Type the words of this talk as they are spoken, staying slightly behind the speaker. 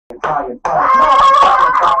Brian,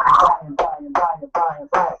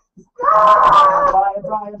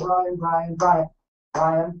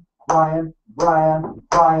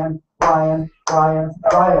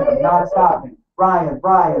 not stopping. Brian,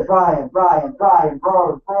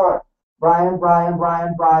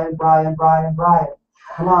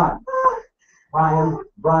 come on. Brian.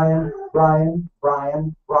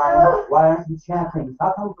 Why aren't you chanting? It's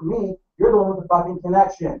not coming from me. You're the one with the fucking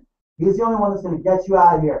connection. He's the only one that's going to get you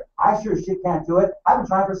out of here. I sure as shit can't do it. I've been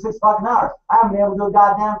trying for 6 fucking hours. I haven't been able to do a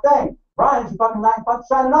goddamn thing. Brian's your fucking knight in fucking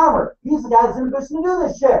shining armor. He's the guy that's in a position to do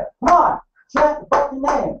this shit. Come on. Chant the fucking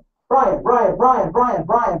name. Brian. Come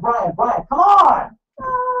on.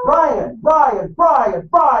 Brian.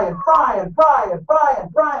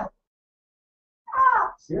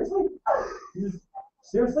 Seriously?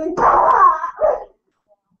 Seriously?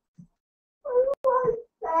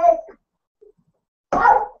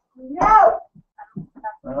 No!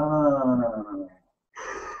 No.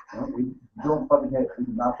 You don't fucking hit. You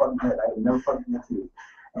do not fucking hit. I would never fucking hit you.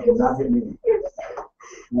 You do not hit me.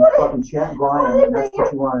 You fucking chant Brian, and that's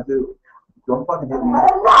what you want to do. Don't fucking hit me.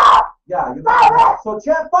 Yeah, you so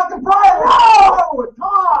chant fucking Brian! No! Come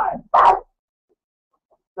on!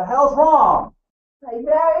 The hell's wrong? I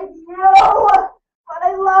married you, but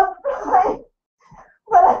I love Brian.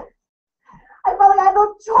 But I felt like I had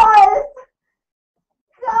no choice.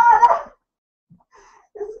 God,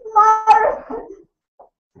 it's murder.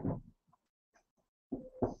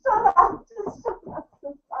 Shut up.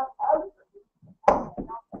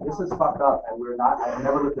 This is fucked up, and I've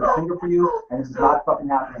never lifted a finger for you, and this is not fucking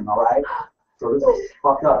happening, alright? So this is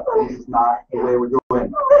fucked up. This is not the way we're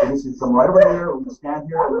doing. So this is come right over here, we're gonna stand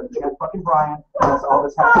here, we're gonna chant fucking Brian, and that's all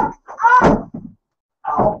that's happening.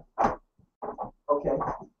 Ow. Okay.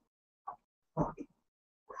 Oh.